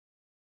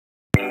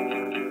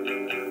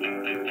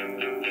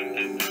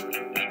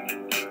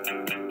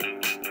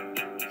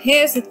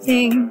Here's the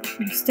thing,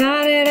 we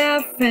started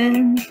out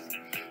friends.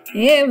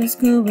 It was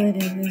cool, but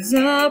it was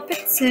all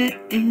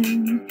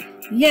pretend.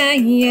 Yeah,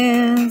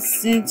 yeah,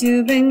 since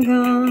you've been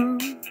gone.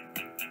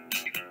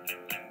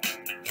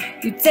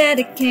 You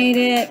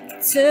dedicated,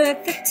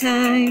 took the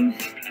time.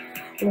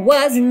 It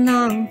wasn't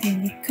long till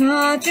you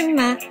called your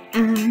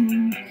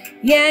mind.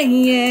 Yeah,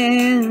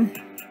 yeah,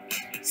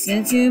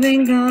 since you've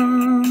been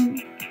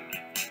gone.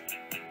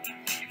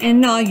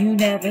 And all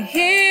you'd ever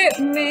hear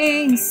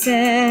me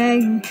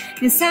say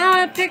is how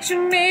I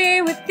picture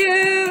me with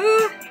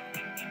you.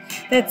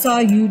 That's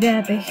all you'd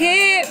ever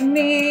hear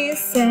me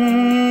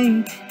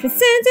say. But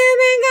since you've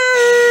been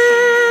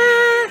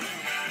gone,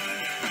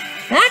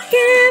 I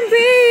can't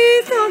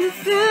breathe for the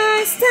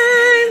first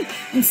time.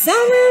 I'm so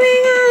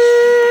moving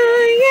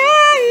on,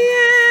 yeah,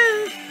 yeah.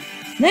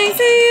 Thanks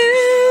to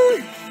you,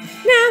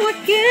 now I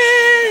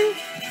get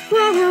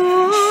what I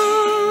want.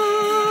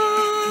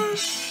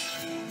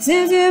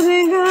 Since you've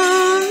been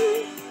gone,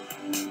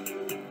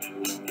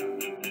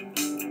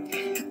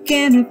 how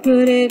can I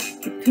put it?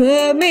 You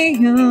put me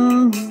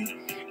on.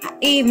 I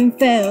even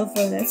fell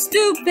for that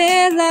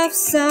stupid love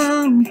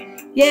song.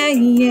 Yeah,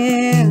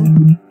 yeah.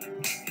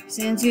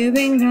 Since you've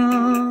been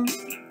gone,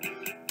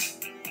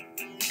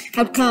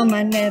 how come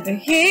I never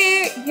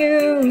hear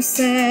you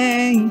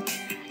say,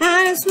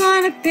 I just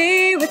wanna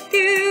be with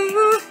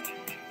you?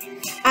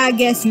 I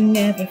guess you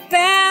never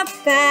felt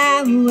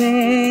that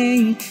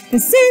way.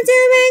 But since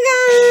you've been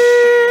gone,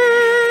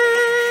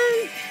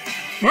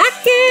 I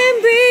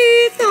can't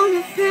breathe for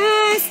the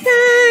first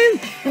time.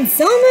 I'm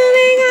so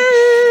moving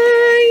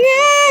on,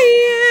 yeah,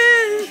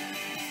 yeah.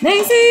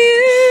 Thanks to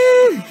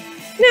you,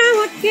 now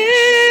I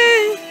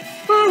get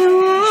what I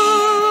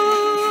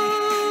want.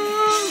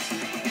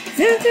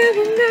 Since you've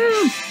been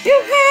gone, you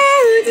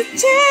had the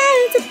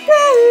chance to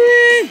blow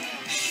it,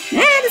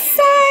 and to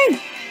say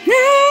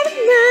that I'm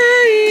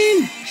mine.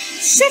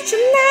 Shut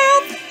your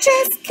mouth, I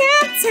just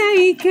can't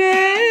take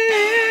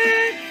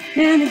it.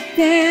 And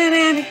again,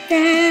 and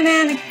again,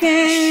 and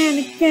again, and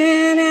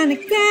again, and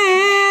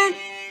again.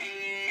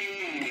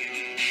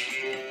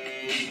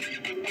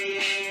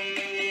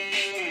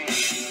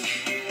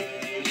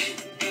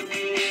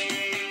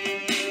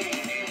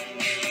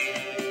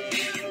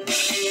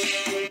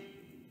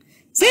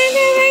 Since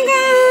you've been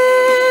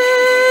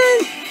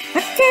gone, I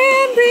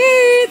can't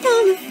breathe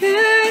for the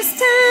first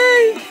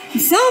time. I'm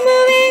so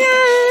moving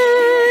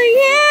on,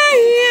 yeah,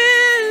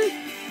 yeah.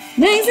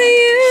 Thanks to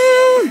you,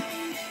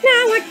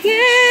 now I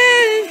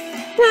get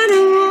what I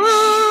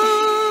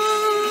want.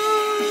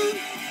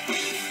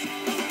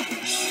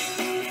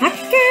 I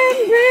can't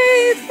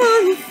breathe for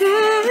the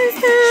first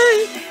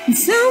time. I'm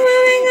so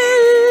moving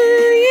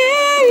on,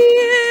 yeah,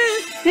 yeah.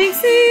 Thanks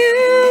to you,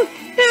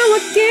 now I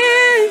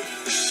get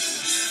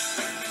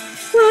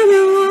what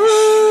I want.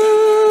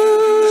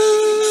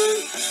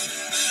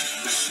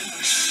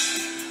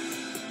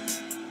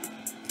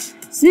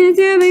 Since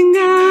you've been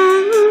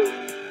gone,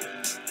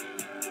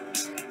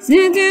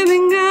 since you've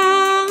been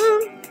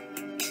gone,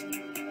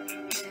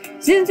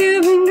 since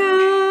you've been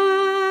gone.